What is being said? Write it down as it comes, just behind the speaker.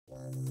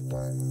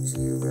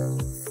101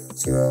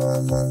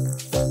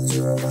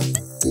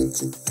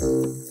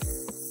 Digital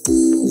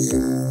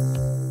Design.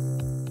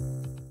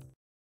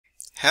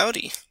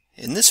 Howdy!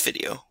 In this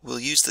video, we'll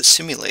use the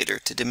simulator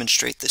to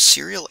demonstrate the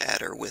serial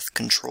adder with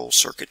control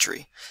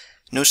circuitry.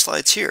 No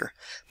slides here,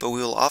 but we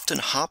will often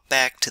hop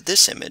back to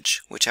this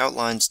image, which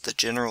outlines the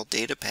general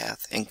data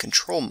path and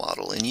control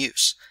model in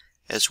use,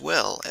 as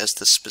well as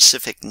the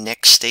specific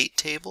next state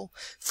table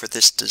for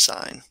this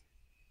design.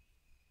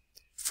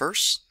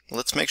 First,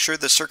 let's make sure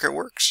the circuit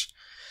works.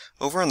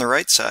 Over on the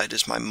right side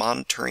is my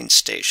monitoring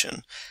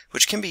station,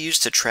 which can be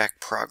used to track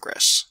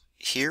progress.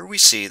 Here we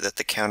see that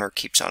the counter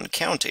keeps on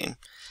counting,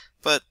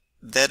 but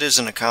that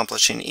isn't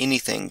accomplishing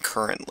anything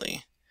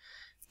currently.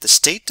 The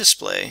state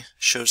display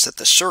shows that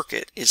the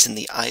circuit is in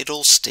the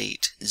idle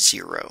state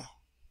 0.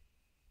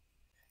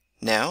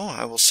 Now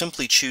I will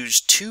simply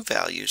choose two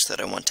values that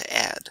I want to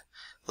add.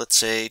 Let's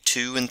say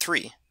 2 and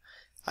 3.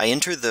 I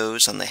enter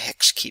those on the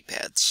hex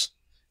keypads.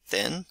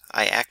 Then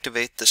I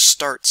activate the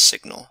start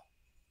signal.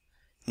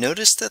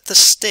 Notice that the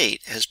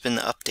state has been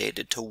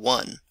updated to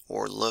 1,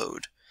 or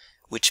load,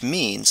 which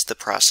means the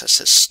process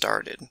has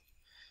started.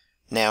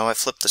 Now I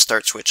flip the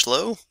start switch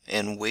low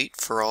and wait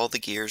for all the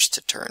gears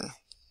to turn.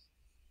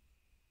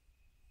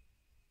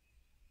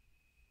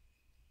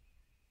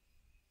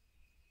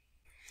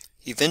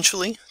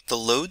 Eventually, the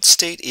load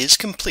state is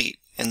complete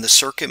and the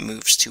circuit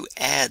moves to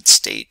add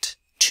state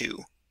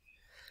 2.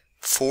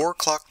 4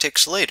 clock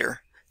ticks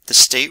later, the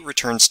state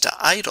returns to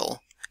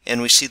idle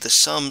and we see the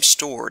sum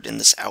stored in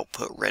this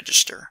output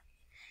register.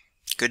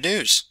 Good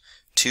news!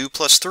 2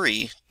 plus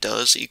 3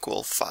 does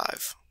equal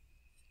 5.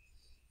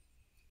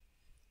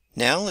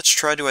 Now let's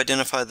try to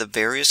identify the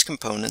various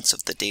components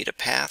of the data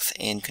path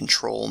and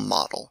control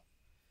model.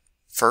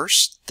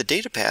 First, the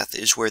data path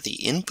is where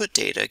the input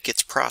data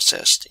gets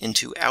processed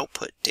into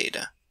output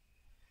data.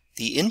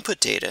 The input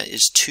data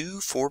is two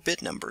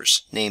 4-bit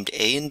numbers named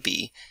A and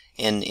B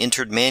and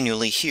entered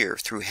manually here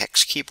through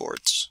hex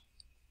keyboards.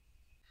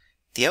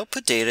 The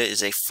output data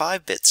is a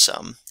 5-bit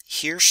sum,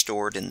 here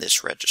stored in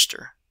this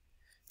register.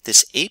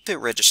 This 8-bit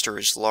register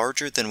is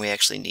larger than we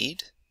actually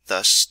need,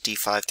 thus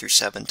D5 through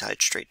 7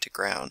 tied straight to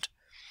ground.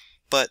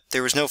 But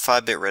there was no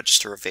 5-bit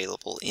register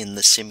available in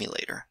the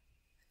simulator.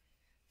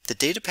 The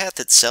data path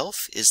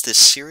itself is this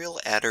serial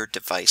adder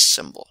device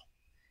symbol.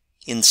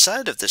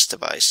 Inside of this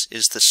device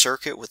is the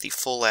circuit with the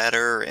full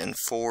adder and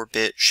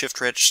 4-bit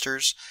shift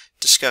registers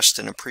discussed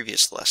in a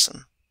previous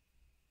lesson.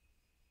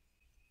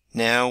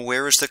 Now,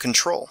 where is the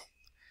control?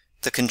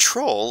 The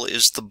control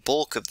is the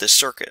bulk of this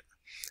circuit.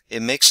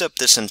 It makes up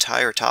this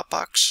entire top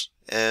box,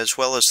 as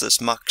well as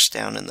this mux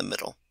down in the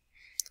middle.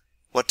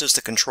 What does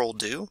the control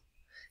do?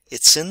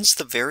 It sends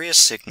the various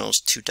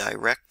signals to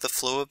direct the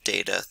flow of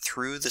data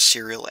through the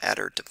serial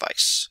adder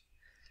device.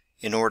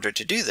 In order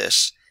to do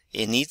this,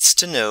 it needs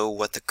to know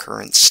what the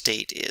current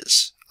state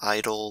is,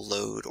 idle,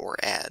 load, or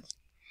add.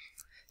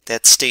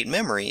 That state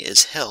memory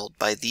is held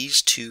by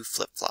these two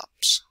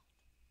flip-flops.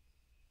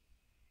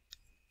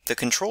 The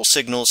control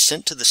signals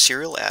sent to the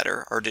serial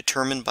adder are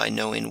determined by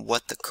knowing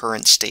what the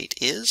current state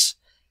is,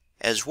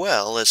 as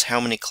well as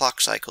how many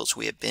clock cycles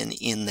we have been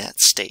in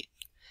that state,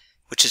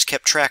 which is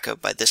kept track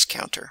of by this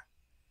counter.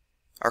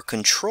 Our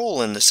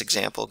control in this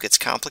example gets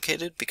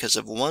complicated because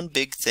of one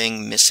big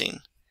thing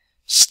missing: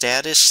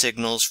 status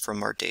signals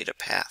from our data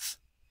path.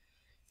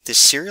 This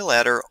serial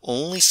adder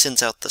only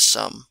sends out the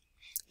sum.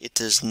 It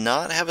does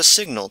not have a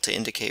signal to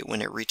indicate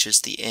when it reaches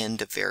the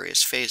end of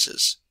various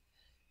phases.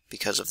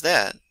 Because of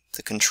that,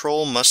 the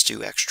control must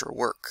do extra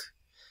work.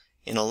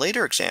 In a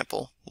later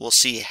example, we'll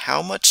see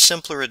how much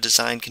simpler a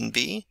design can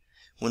be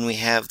when we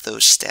have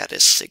those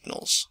status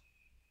signals.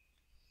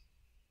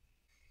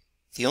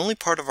 The only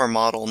part of our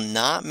model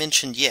not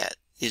mentioned yet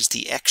is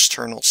the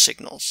external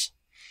signals.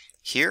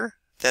 Here,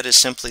 that is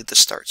simply the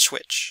start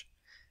switch.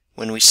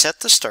 When we set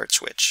the start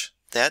switch,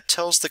 that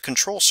tells the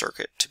control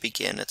circuit to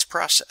begin its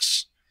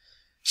process.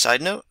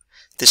 Side note,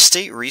 the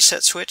state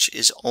reset switch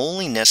is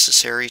only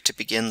necessary to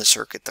begin the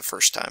circuit the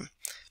first time,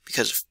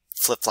 because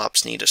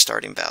flip-flops need a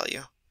starting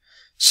value.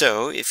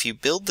 So if you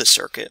build the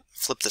circuit,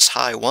 flip this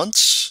high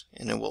once,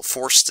 and it will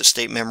force the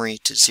state memory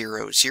to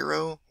 0,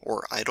 0,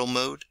 or idle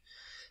mode.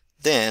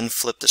 Then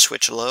flip the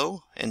switch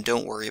low, and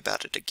don't worry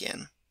about it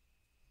again.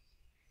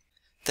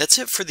 That's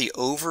it for the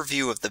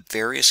overview of the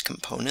various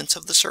components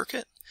of the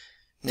circuit.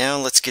 Now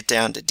let's get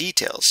down to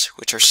details,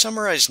 which are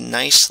summarized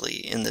nicely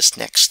in this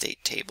next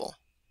state table.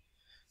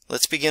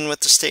 Let's begin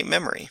with the state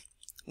memory.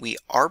 We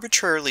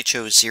arbitrarily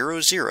chose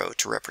 0, 0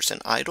 to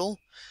represent idle,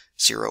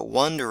 0,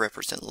 1 to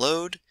represent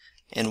load,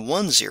 and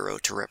 1, 0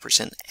 to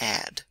represent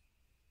add.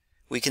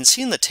 We can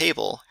see in the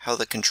table how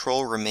the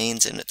control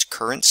remains in its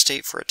current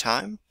state for a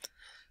time,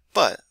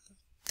 but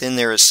then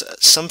there is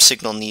some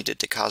signal needed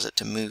to cause it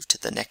to move to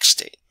the next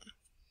state.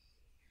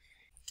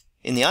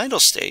 In the idle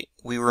state,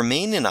 we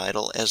remain in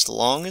idle as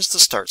long as the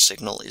start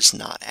signal is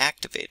not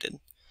activated.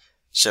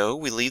 So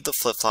we leave the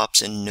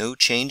flip-flops in no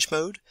change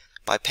mode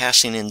by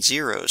passing in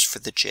zeros for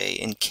the J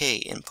and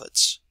K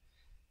inputs.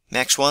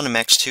 Max 1 and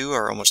Max 2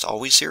 are almost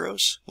always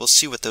zeros. We'll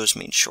see what those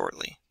mean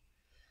shortly.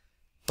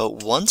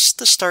 But once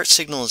the start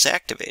signal is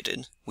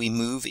activated, we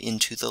move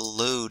into the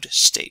load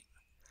state.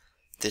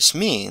 This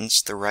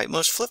means the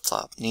rightmost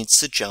flip-flop needs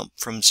to jump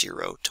from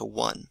 0 to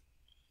 1.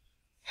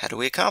 How do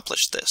we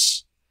accomplish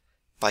this?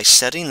 By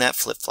setting that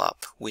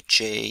flip-flop with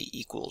J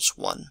equals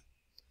 1.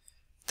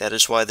 That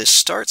is why this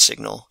start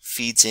signal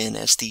feeds in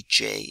as the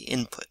J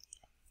input.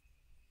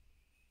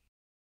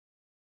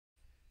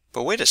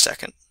 But wait a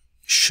second.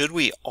 Should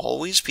we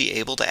always be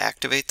able to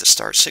activate the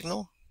start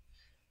signal?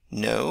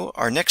 No,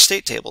 our next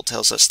state table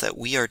tells us that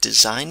we are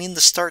designing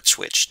the start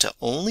switch to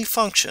only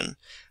function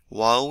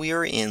while we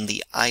are in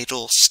the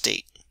idle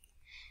state.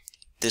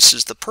 This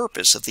is the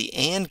purpose of the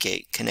AND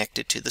gate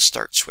connected to the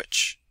start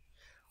switch.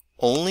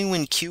 Only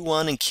when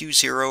Q1 and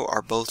Q0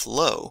 are both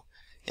low,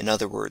 in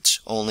other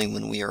words, only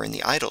when we are in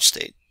the idle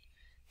state,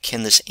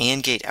 can this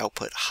AND gate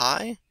output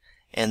high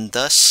and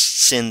thus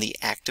send the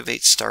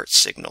activate start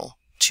signal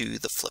to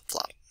the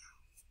flip-flop.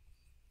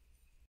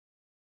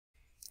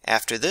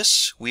 After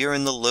this, we are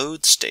in the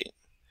load state.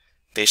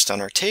 Based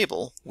on our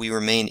table, we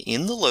remain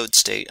in the load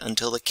state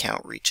until the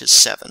count reaches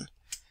 7.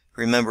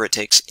 Remember, it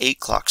takes 8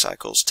 clock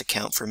cycles to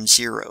count from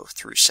 0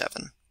 through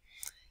 7.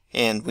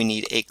 And we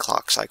need 8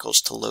 clock cycles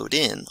to load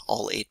in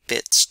all 8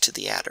 bits to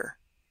the adder.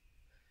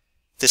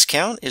 This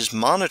count is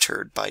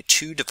monitored by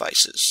 2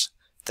 devices,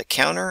 the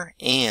counter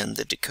and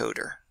the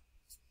decoder.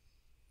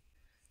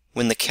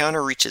 When the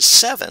counter reaches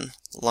 7,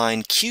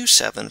 line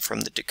Q7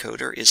 from the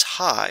decoder is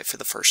high for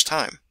the first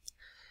time.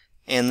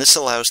 And this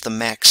allows the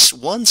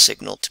max1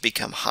 signal to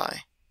become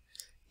high.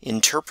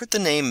 Interpret the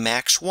name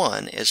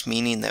max1 as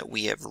meaning that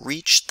we have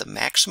reached the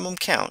maximum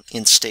count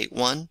in state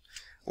 1,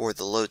 or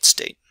the load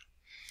state.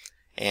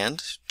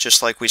 And,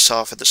 just like we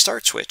saw for the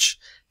start switch,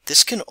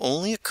 this can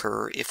only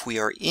occur if we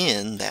are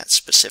in that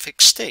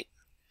specific state.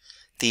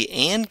 The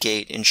AND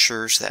gate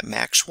ensures that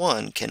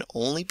max1 can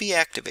only be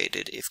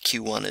activated if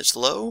Q1 is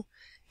low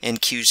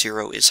and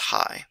Q0 is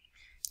high.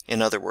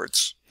 In other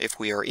words, if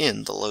we are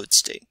in the load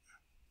state.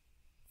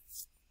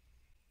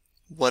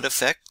 What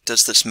effect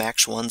does this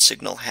max1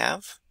 signal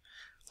have?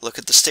 Look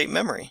at the state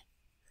memory.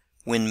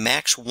 When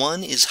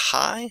max1 is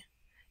high,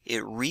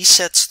 it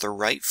resets the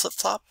right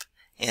flip-flop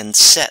and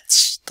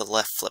sets the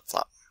left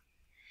flip-flop.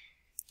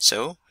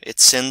 So it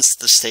sends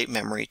the state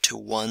memory to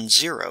 1,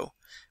 0,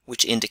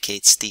 which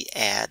indicates the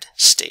add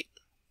state.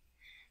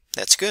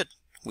 That's good.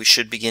 We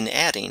should begin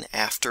adding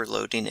after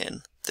loading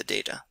in the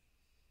data.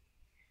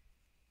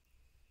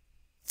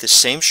 This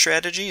same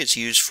strategy is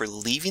used for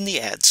leaving the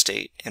add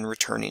state and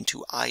returning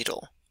to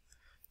idle.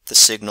 The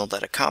signal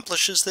that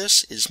accomplishes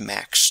this is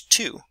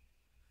max2.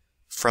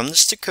 From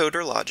this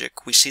decoder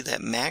logic, we see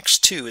that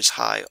max2 is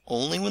high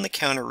only when the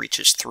counter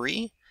reaches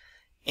 3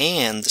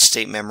 and the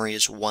state memory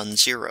is 1,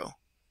 0,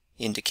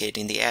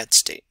 indicating the add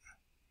state.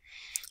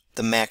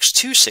 The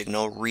max2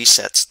 signal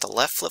resets the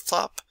left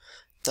flip-flop,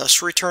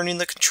 thus returning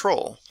the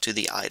control to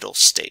the idle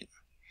state.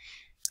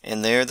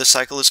 And there the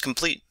cycle is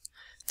complete.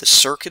 The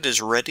circuit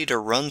is ready to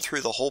run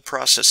through the whole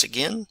process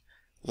again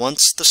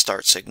once the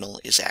start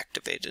signal is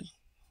activated.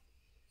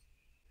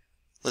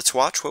 Let's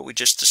watch what we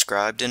just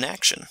described in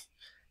action.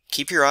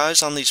 Keep your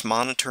eyes on these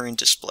monitoring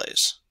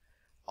displays.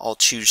 I'll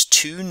choose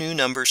 2 new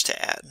numbers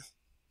to add.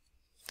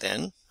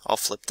 Then I'll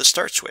flip the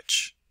start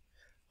switch.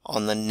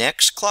 On the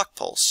next clock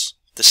pulse,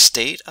 the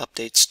state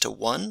updates to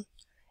 1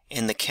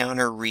 and the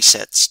counter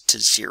resets to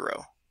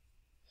 0.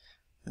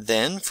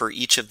 Then for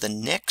each of the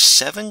next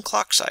 7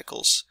 clock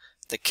cycles,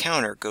 the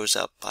counter goes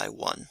up by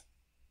 1.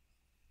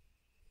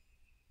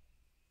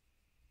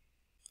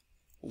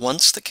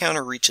 Once the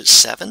counter reaches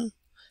 7,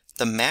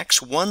 the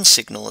max1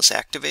 signal is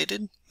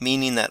activated,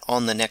 meaning that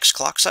on the next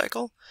clock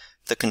cycle,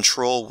 the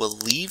control will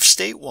leave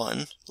state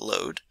 1,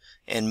 load,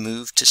 and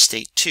move to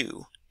state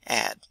 2,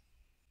 add.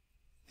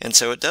 And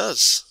so it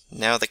does.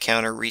 Now the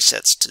counter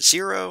resets to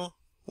 0.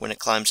 When it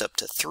climbs up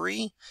to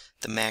 3,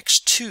 the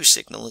max2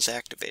 signal is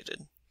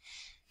activated.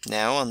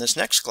 Now on this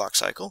next clock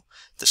cycle,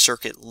 the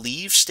circuit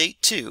leaves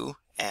state 2,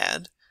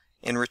 add,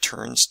 and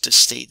returns to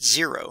state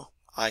 0,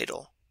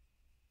 idle.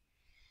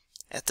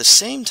 At the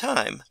same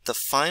time, the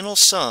final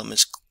sum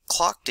is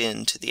clocked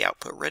into the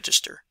output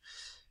register.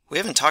 We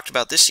haven't talked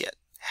about this yet.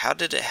 How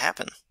did it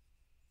happen?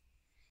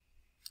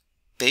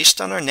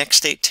 Based on our next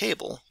state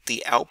table,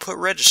 the output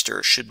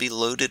register should be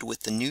loaded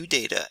with the new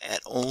data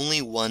at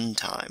only one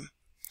time,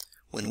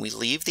 when we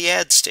leave the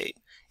add state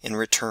and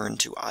return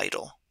to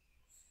idle.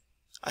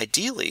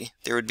 Ideally,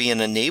 there would be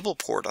an enable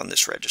port on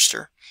this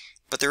register,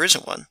 but there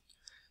isn't one,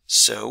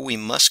 so we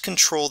must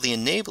control the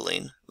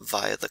enabling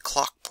via the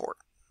clock port.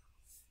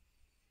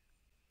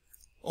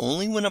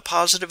 Only when a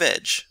positive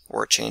edge,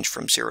 or a change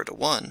from 0 to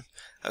 1,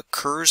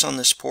 occurs on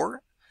this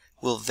port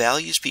will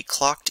values be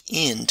clocked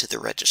into the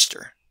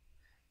register.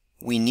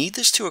 We need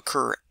this to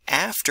occur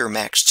after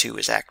max2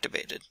 is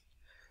activated.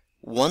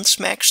 Once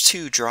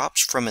max2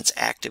 drops from its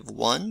active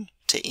 1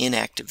 to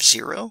inactive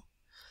 0,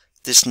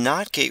 this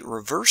NOT gate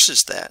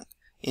reverses that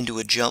into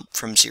a jump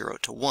from 0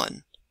 to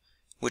 1,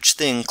 which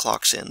then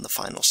clocks in the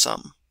final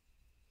sum.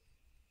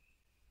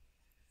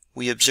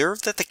 We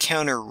observe that the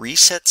counter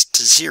resets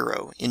to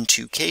 0 in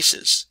 2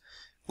 cases,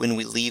 when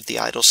we leave the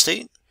idle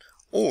state,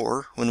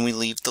 or when we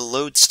leave the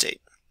load state.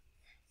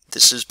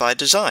 This is by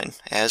design,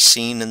 as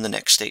seen in the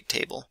next state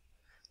table.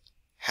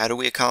 How do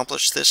we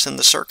accomplish this in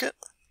the circuit?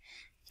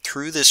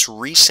 Through this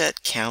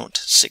reset count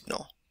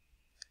signal.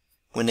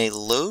 When a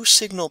low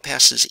signal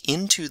passes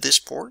into this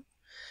port,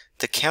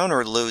 the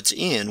counter loads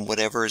in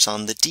whatever is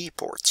on the D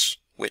ports,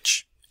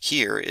 which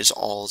here is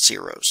all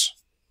zeros.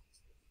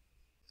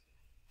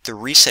 The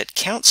reset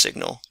count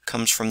signal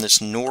comes from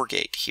this NOR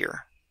gate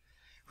here.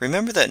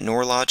 Remember that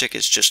NOR logic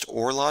is just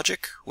OR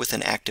logic with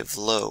an active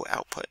low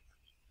output.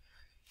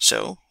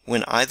 So,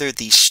 when either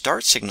the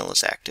start signal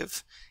is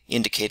active,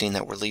 indicating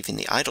that we're leaving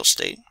the idle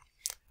state,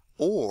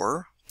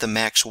 or the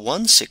max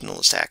 1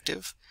 signal is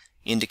active,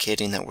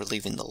 indicating that we're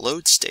leaving the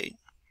load state,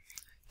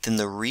 then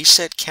the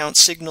reset count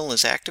signal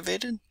is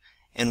activated,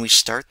 and we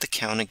start the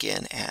count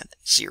again at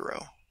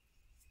 0.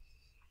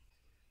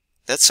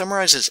 That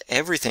summarizes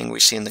everything we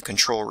see in the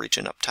control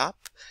region up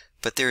top,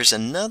 but there is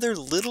another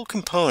little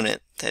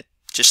component that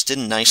just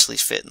didn't nicely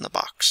fit in the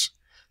box,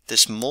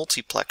 this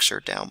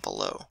multiplexer down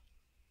below.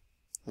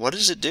 What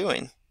is it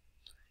doing?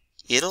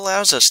 It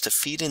allows us to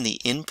feed in the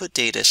input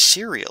data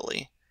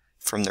serially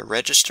from the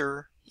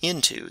register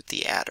into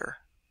the adder.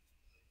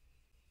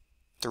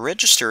 The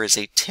register is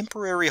a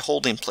temporary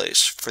holding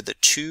place for the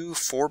two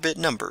 4-bit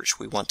numbers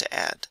we want to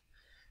add.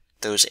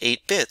 Those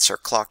 8 bits are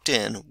clocked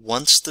in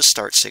once the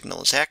start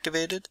signal is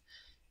activated,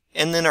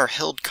 and then are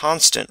held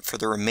constant for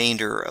the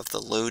remainder of the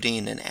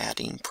loading and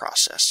adding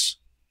process.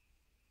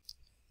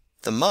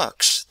 The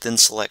MUX then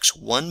selects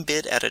 1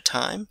 bit at a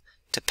time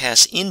to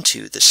pass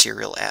into the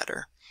serial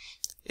adder.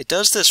 It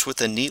does this with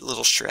a neat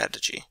little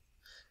strategy.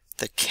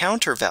 The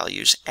counter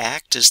values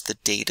act as the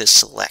data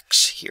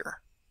selects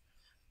here.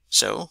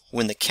 So,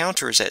 when the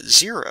counter is at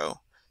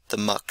 0, the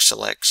MUX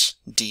selects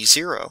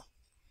D0.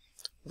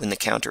 When the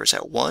counter is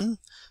at 1,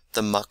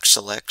 the MUX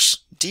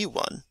selects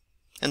D1,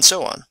 and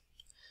so on.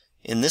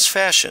 In this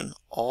fashion,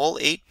 all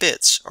 8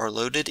 bits are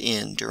loaded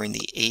in during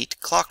the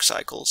 8 clock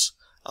cycles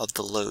of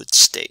the load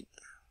state.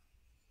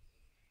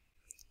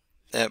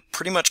 That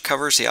pretty much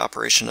covers the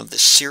operation of the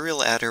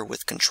serial adder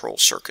with control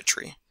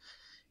circuitry.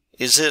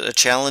 Is it a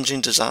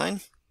challenging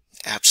design?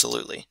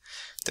 Absolutely.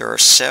 There are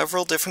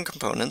several different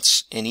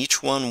components, and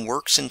each one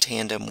works in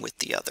tandem with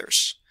the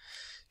others.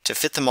 To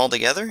fit them all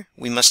together,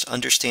 we must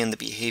understand the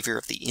behavior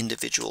of the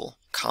individual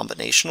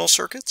combinational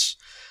circuits,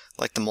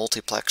 like the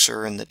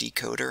multiplexer and the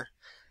decoder,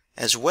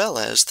 as well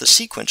as the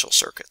sequential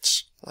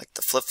circuits, like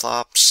the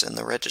flip-flops and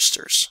the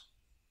registers.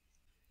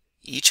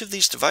 Each of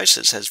these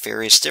devices has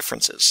various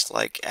differences,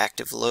 like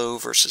active low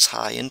versus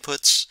high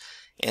inputs,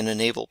 an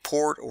enable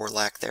port or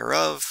lack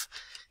thereof,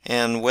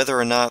 and whether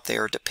or not they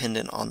are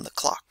dependent on the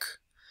clock.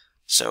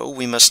 So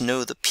we must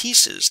know the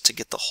pieces to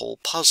get the whole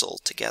puzzle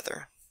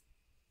together.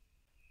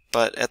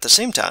 But at the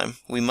same time,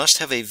 we must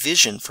have a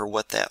vision for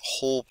what that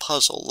whole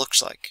puzzle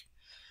looks like.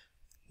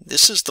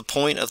 This is the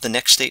point of the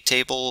next state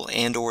table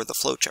and/or the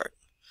flowchart.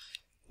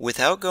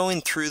 Without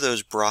going through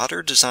those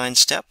broader design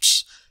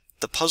steps,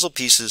 the puzzle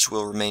pieces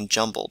will remain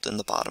jumbled in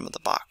the bottom of the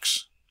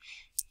box.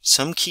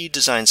 Some key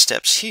design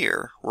steps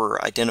here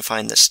were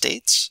identifying the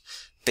states,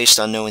 based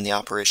on knowing the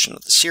operation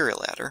of the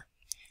serial adder,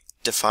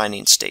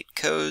 defining state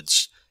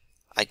codes,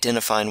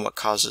 identifying what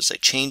causes a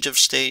change of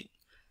state,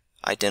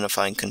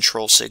 identifying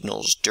control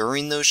signals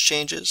during those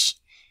changes,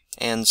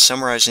 and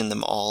summarizing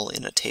them all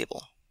in a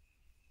table.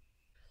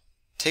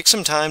 Take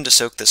some time to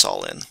soak this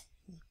all in.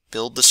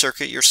 Build the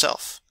circuit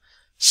yourself.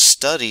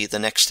 Study the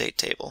next state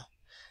table.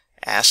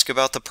 Ask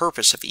about the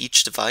purpose of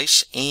each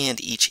device and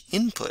each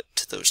input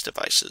to those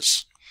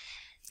devices.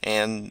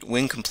 And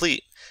when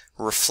complete,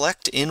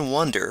 reflect in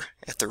wonder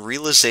at the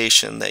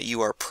realization that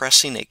you are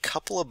pressing a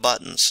couple of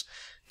buttons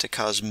to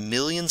cause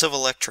millions of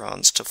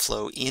electrons to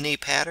flow in a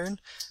pattern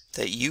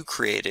that you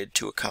created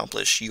to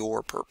accomplish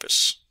your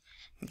purpose.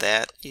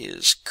 That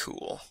is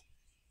cool.